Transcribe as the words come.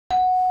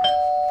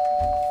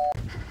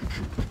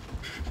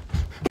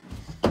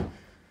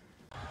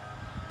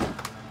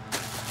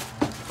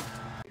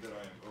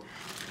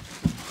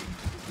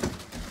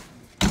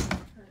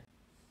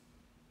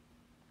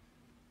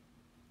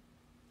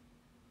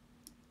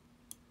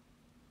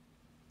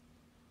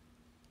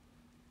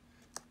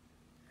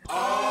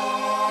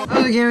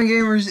Hello gaming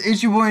gamers,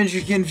 it's your boy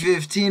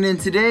Chicken15, and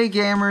today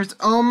gamers,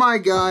 oh my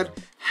god,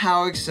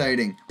 how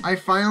exciting. I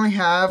finally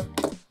have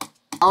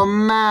a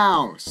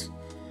mouse.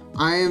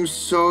 I am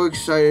so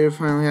excited to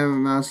finally have a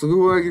mouse. Look at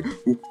what I can,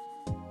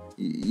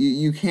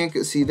 you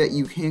can't see that,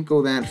 you can't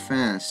go that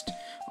fast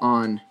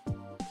on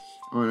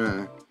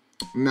a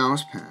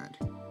mouse pad.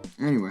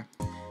 Anyway,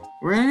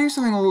 we're gonna do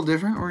something a little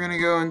different. We're gonna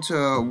go into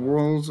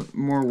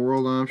more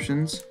world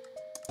options.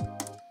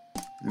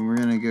 Then we're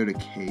gonna go to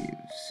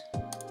caves.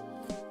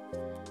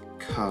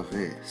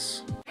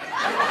 Caves.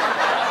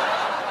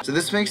 So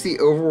this makes the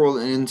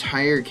overworld an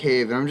entire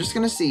cave, and I'm just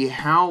gonna see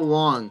how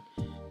long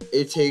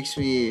it takes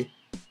me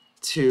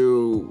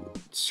to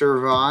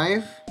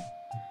survive.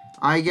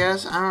 I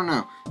guess, I don't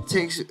know. It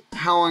takes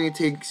how long it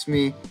takes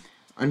me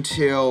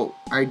until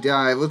I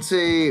die. Let's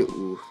say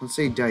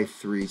die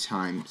 3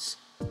 times.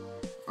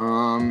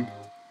 What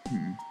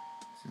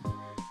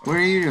are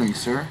you doing,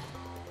 sir?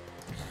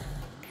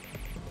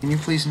 Can you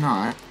please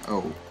not?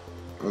 Oh,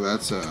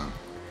 that's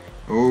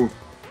oh.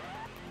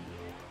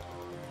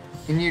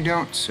 Can you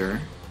don't, sir?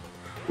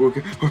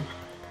 Okay.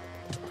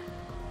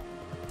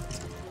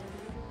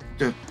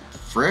 The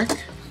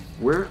frick?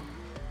 Where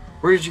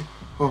did you?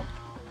 Oh,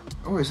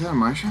 is that a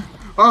my shot?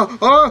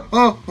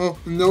 Oh,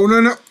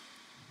 no.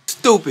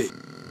 Stupid.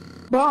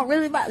 Bro, I'm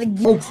really about to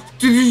get. Oh,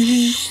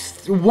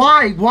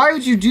 why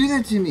would you do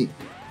that to me?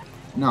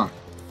 No,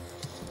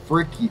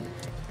 frick you.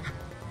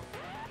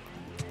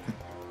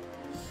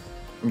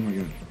 Oh my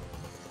god.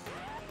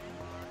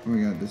 Oh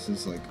my god, this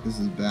is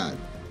bad.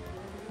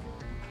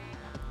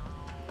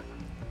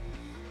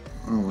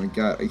 Oh my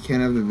god, I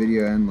can't have the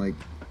video end like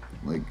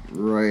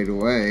right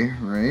away,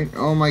 right?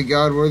 Oh my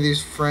god, what are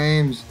these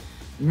frames?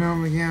 No,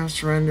 my god,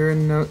 surrender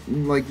and no,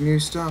 like new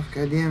stuff,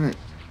 god damn it.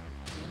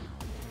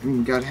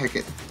 God heck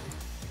it.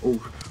 Oh,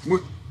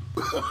 what?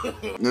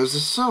 Notice the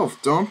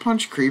self. Don't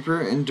punch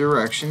creeper in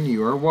direction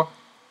you are walking.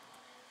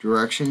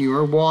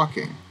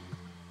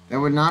 That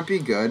would not be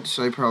good,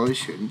 so I probably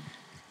shouldn't.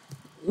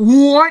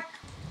 What?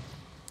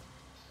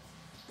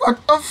 What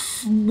the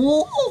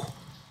whoa?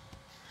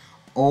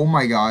 Oh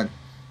my god.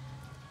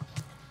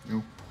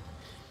 No.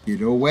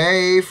 Get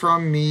away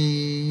from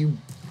me,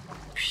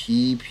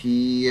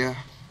 PP.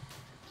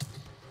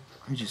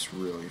 I just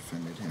really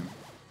offended him.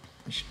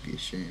 I should be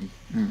ashamed.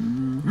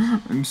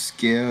 I'm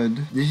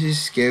scared. This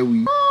is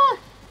scary.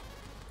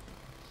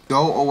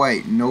 Go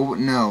away. No,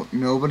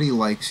 nobody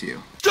likes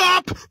you.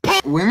 Stop!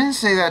 Women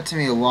say that to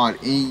me a lot.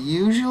 It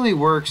usually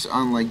works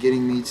on like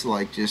getting me to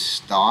like just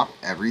stop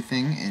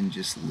everything and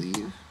just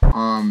leave.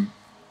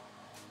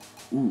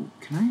 Ooh,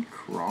 can I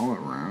crawl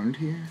around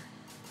here?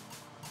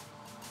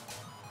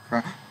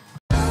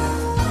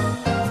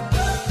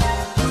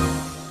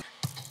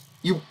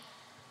 You.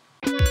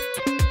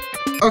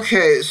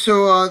 Okay,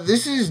 so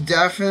this is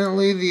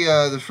definitely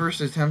the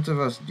first attempt of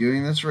us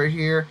doing this right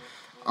here.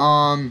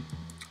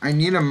 I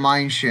need a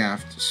mine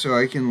shaft so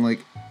I can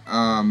like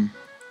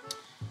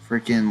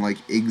freaking like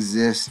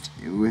exist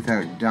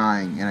without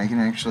dying, and I can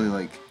actually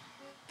like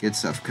get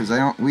stuff, because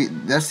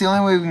that's the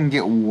only way we can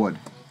get wood.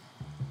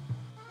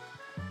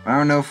 I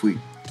don't know if we.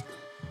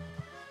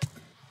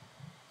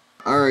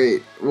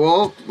 Alright,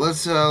 well,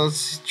 let's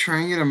try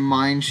and get a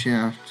mine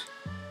shaft.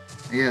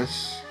 I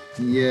guess.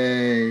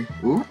 Yay.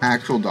 Ooh,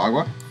 actual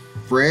dogwa.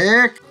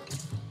 Frick!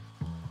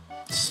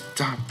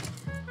 Stop.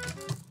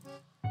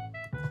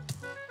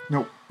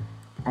 Nope.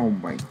 Oh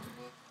my.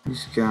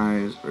 These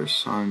guys are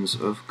sons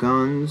of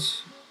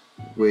guns,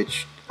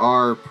 which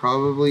are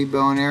probably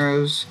bow and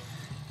arrows.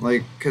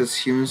 Like, because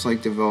humans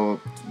like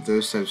developed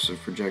those types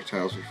of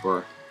projectiles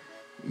before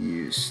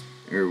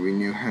we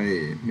knew how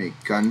to make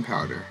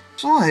gunpowder.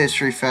 It's a little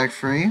history fact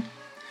for you.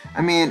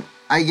 I mean,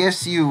 I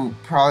guess you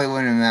probably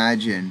wouldn't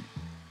imagine,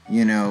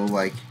 you know,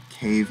 like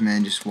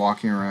cavemen just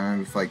walking around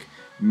with like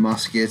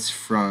muskets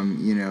from,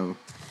 you know,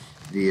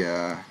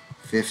 the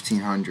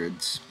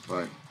 1500s,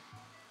 but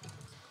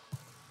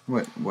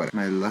what?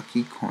 My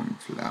lucky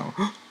cornflower.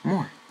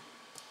 More.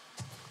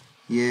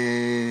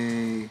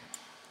 Yay.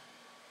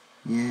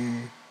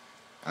 Yay.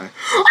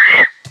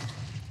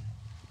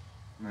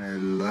 My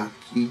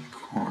lucky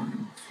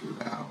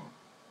cornflower.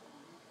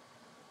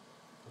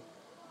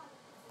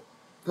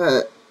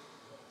 But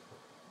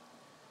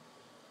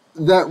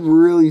that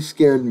really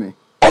scared me.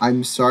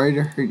 I'm sorry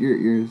to hurt your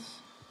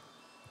ears.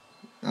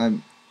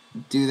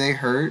 Do they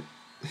hurt?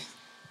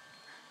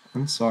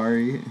 I'm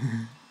sorry.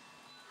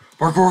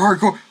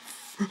 Hardcore.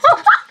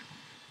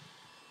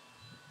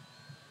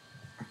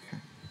 Okay.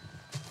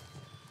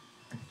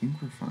 I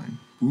think we're fine.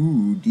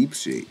 Ooh, deep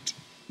shade.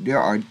 There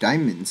are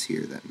diamonds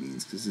here, that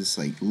means, because it's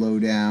like low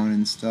down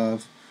and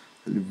stuff.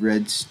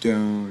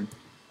 Redstone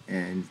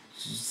and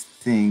just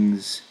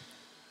things.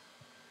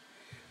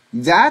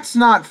 That's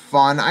not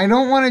fun. I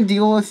don't want to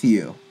deal with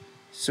you.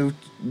 So,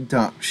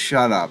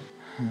 shut up.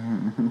 I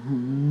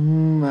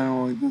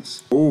don't like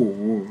this.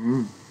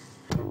 Oh.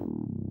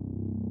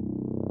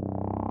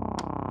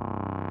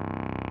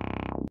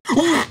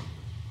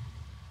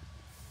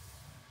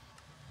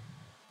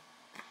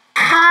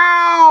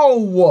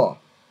 Ow!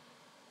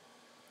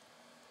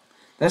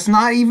 That's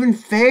not even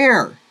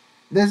fair.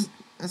 That's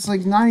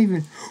like not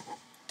even.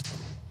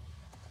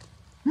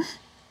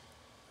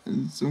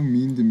 It's so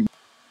mean to me.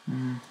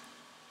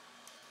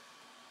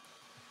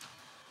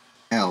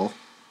 L.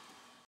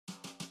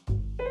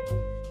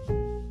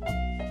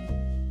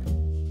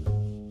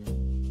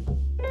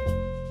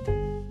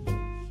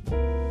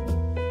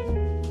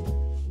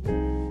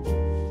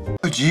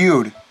 Oh,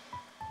 Jude.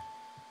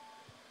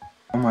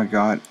 Oh my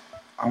god.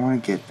 I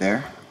want to get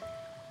there.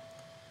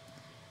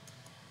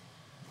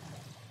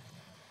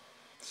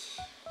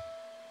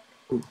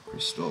 Ooh,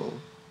 crystal.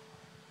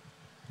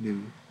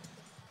 New.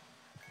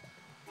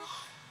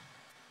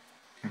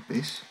 Can I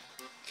base?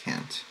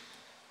 Can't.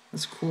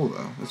 That's cool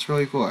though. That's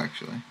really cool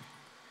actually.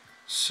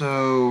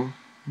 So,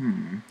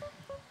 I'm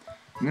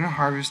gonna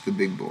harvest the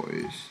big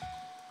boys.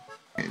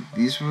 Okay,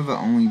 these were the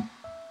only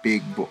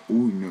big boy.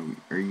 Ooh, no.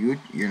 Are you?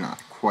 You're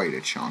not quite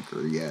a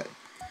chonker yet.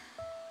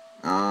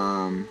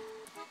 Oh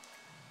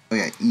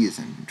yeah, E is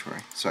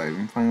inventory. Sorry, I've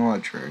been playing a lot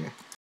of Terraria.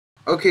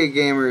 Okay,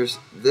 gamers,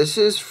 this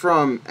is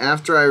from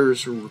after I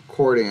was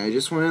recording. I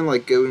just went in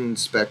like go in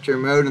inspector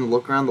mode and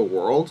look around the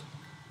world.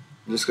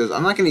 Just because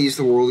I'm not going to use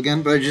the world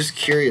again, but I'm just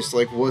curious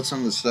like what some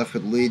of the stuff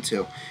could lead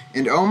to.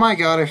 And oh my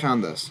god, I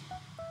found this.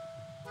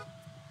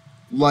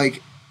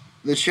 Like,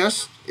 the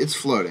chest, it's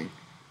floating.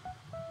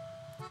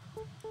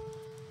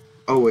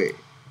 Oh wait,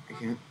 I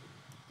can't.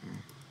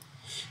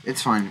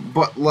 It's fine,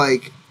 but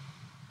like,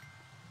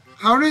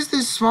 how does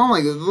this spawn?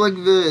 Like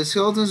the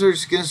skeletons are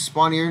just gonna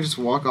spawn here and just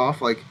walk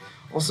off. Like,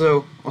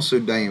 also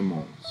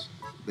diamonds.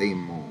 Yeah,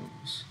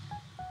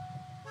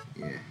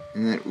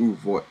 and then ooh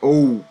boy,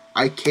 oh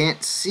I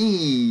can't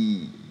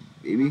see,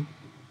 baby.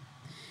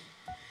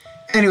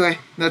 Anyway,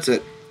 that's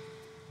it.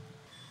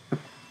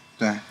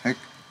 The heck?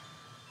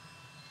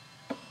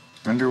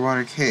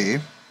 Underwater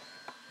cave.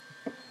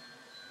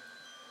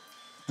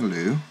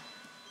 Hello.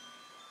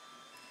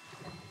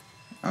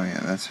 Oh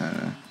yeah, that's how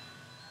to.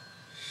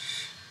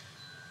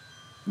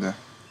 The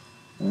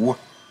what?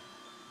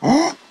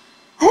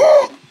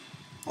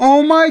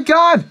 Oh my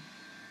god!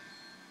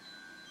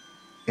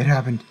 It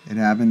happened. It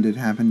happened. It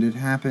happened. It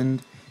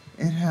happened.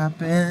 It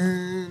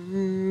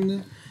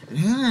happened. It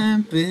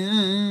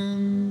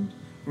happened.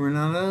 We're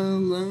not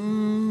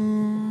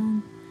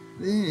alone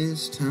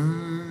this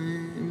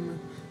time.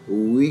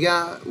 We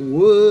got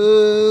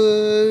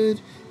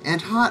wood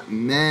and hot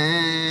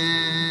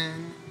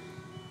man.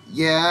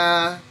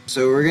 Yeah.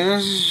 So we're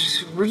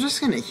just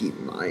gonna keep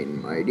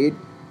mining, my dude.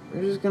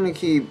 We're just gonna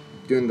keep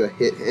doing the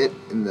hit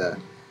and the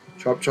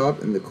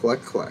chop and the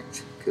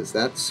collect, because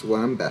that's what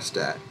I'm best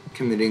at.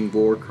 Committing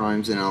war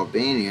crimes in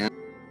Albania.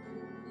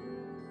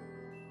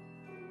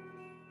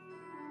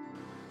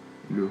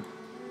 Ooh!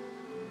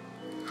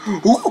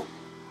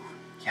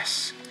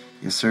 Yes!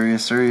 Yes sir,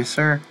 yes sir, yes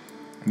sir.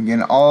 I'm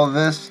getting all of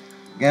this.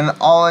 Getting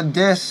all of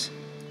this.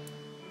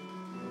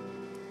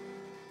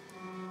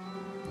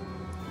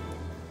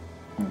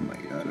 Oh my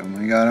god, oh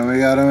my god, oh my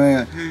god, oh my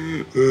god.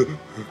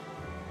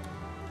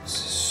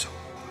 This is so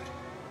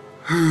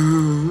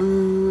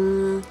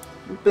good.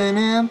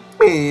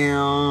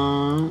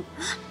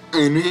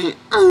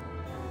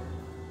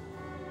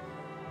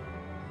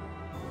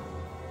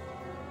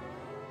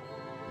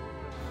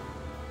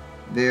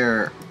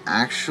 They're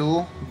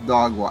actual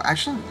dog water.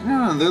 Actually,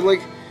 no, they're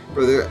like,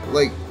 bro, they're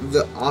like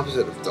the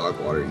opposite of dog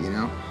water, you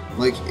know?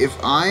 Like, if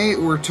I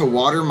were to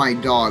water my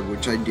dog,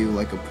 which I do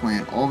like a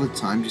plant all the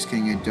time, just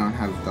kidding, I don't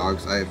have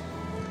dogs, I have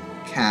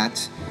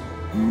cats,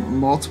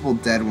 multiple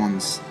dead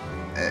ones.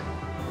 I'm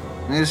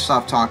gonna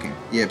stop talking.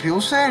 Yeah,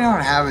 people say I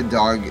don't have a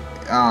dog,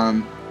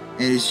 and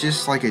it's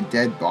just like a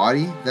dead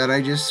body that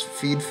I just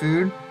feed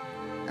food.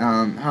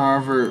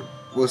 However,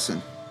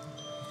 listen.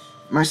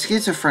 My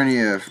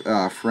schizophrenia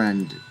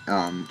friend,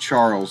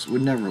 Charles,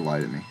 would never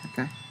lie to me,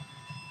 okay?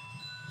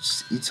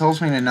 He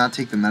tells me to not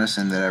take the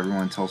medicine that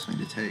everyone tells me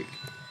to take.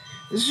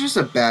 This is just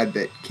a bad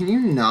bit. Can you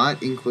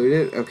not include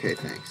it? Okay,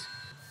 thanks.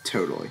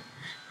 Totally.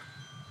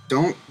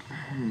 Don't...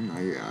 Oh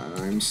my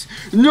god,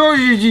 No,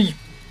 you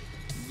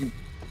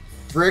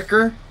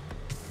fricker!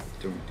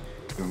 Don't.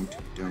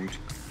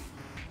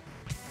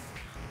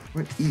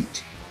 What,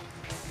 eat?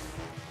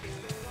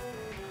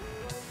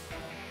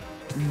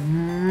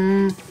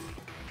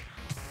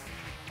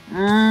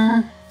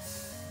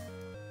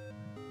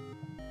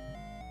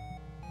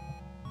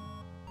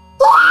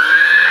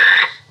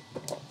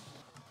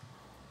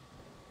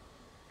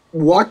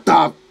 What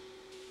the?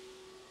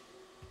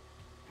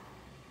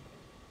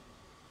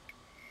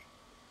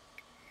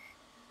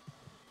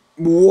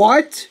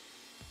 What?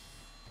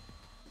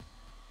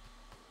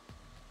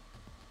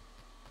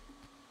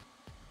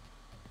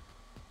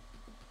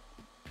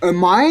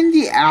 Am I in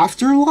the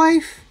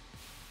afterlife?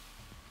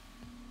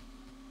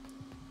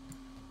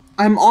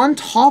 I'm on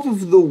top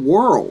of the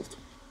world.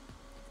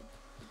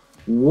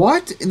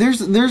 What?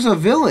 There's a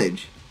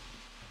village.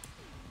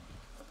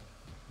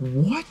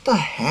 What the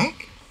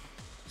heck?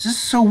 This is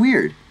so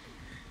weird.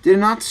 Did it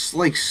not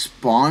like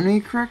spawn me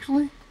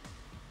correctly?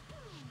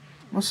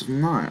 Must have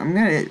not. I'm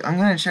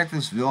gonna check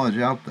this village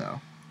out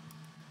though.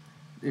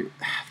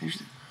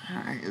 There's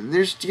I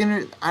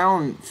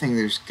don't think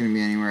there's gonna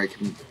be anywhere I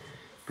can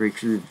break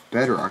through the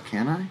bedrock,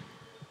 can I?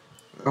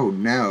 Oh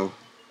no.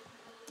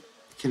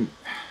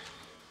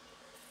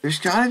 There's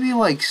gotta be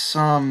like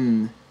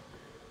some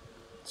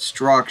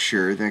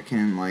structure that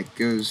can like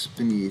goes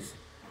beneath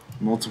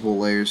multiple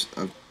layers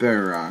of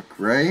bedrock,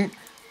 right?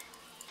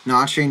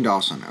 Not Shane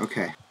Dawson.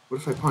 Okay.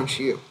 What if I punch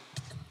you?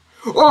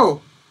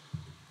 Oh!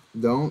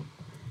 Don't.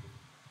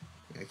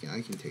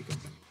 I can take him.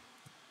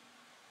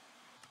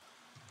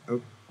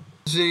 Oh.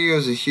 This video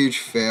is a huge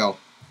fail,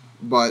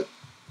 but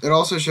it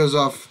also shows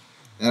off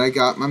that I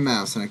got my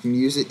mouse and I can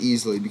use it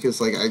easily because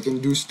like I can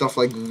do stuff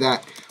like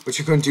that, which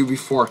I couldn't do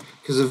before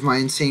because of my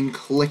insane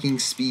clicking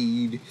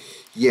speed.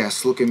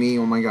 Yes, look at me.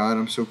 Oh my god,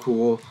 I'm so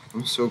cool.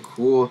 I'm so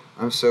cool.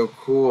 I'm so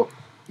cool.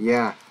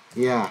 Yeah,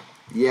 yeah,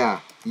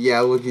 yeah,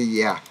 yeah, look at,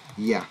 yeah,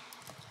 yeah.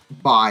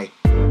 Bye.